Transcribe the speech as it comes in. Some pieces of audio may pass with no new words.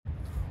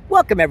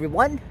Welcome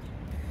everyone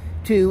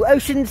to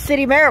Ocean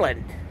City,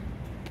 Maryland,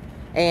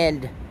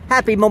 and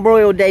happy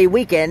Memorial Day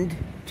weekend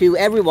to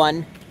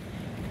everyone.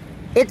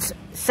 It's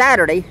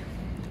Saturday,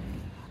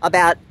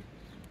 about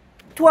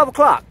 12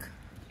 o'clock,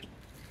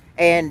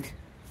 and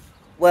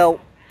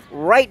well,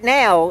 right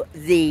now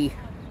the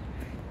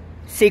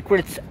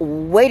Secret's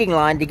waiting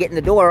line to get in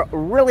the door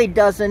really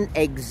doesn't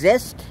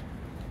exist.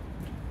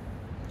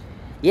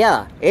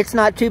 Yeah, it's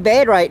not too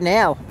bad right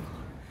now.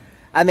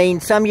 I mean,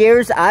 some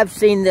years I've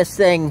seen this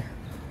thing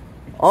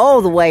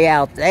all the way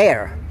out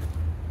there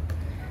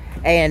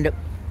and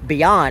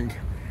beyond.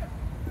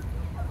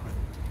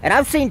 And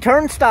I've seen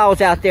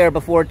turnstiles out there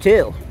before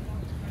too,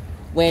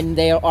 when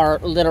there are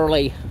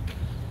literally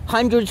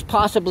hundreds,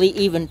 possibly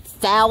even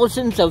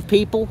thousands of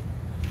people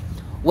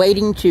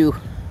waiting to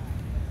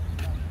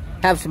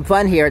have some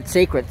fun here at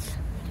Secret's.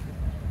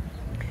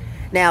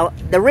 Now,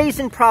 the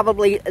reason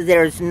probably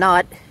there's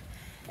not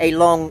a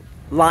long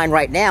line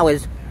right now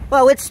is,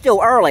 well, it's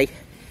still early,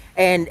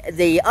 and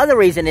the other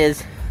reason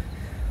is,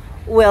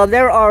 well,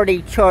 they're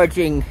already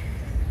charging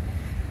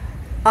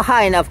a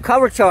high enough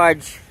cover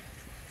charge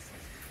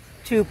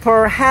to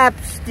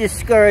perhaps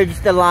discourage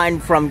the line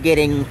from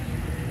getting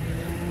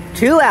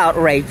too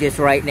outrageous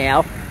right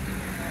now.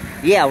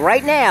 Yeah,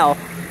 right now,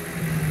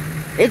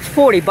 it's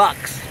 40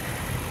 bucks.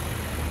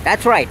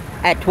 That's right,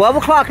 at 12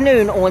 o'clock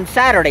noon on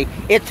Saturday,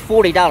 it's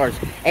 $40,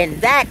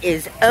 and that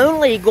is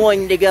only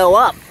going to go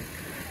up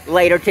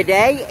later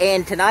today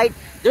and tonight.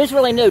 There's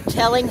really no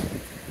telling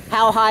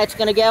how high it's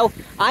going to go.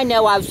 I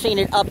know I've seen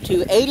it up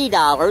to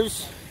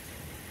 $80.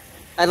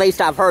 At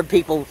least I've heard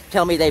people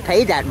tell me they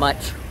paid that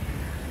much.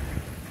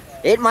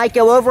 It might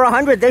go over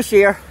 100 this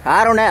year.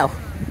 I don't know.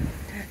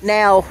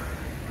 Now,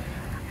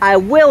 I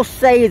will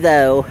say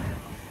though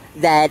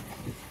that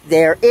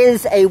there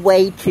is a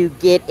way to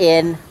get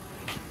in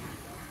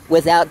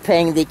without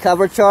paying the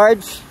cover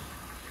charge.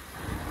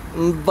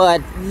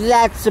 But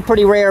that's a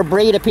pretty rare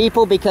breed of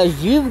people,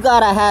 because you've got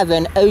to have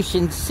an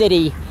Ocean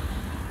City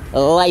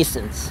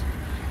license,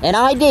 an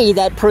ID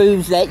that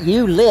proves that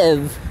you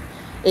live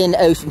in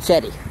Ocean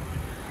City.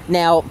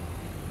 Now,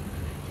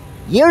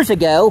 years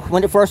ago,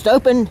 when it first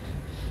opened,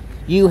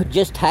 you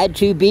just had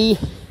to be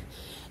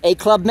a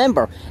club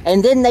member.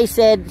 And then they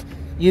said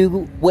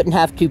you wouldn't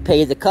have to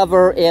pay the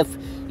cover if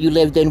you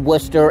lived in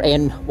Worcester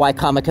and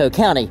Wicomico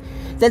County.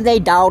 Then they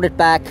dialed it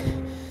back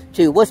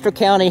to Worcester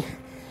County,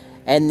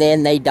 and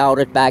then they dialed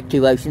it back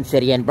to Ocean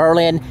City and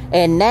Berlin.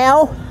 And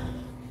now,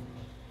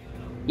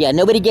 yeah,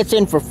 nobody gets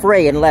in for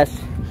free unless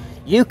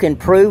you can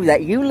prove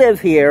that you live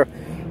here,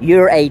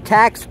 you're a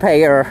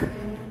taxpayer.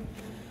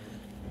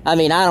 I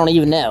mean, I don't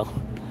even know.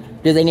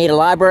 Do they need a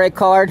library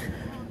card?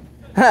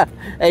 Huh,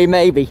 hey,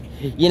 maybe.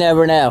 You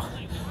never know.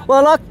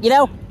 Well, look, you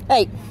know,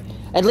 hey,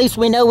 at least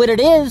we know what it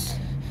is.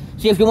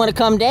 So if you want to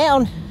come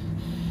down,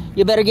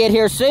 you better get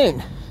here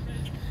soon,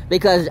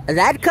 because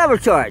that cover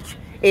charge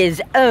is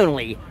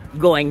only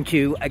going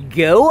to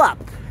go up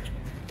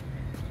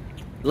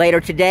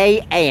later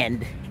today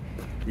and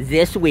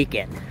this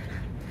weekend.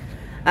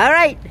 All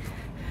right,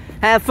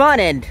 have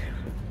fun, and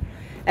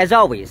as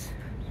always,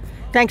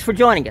 thanks for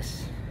joining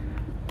us.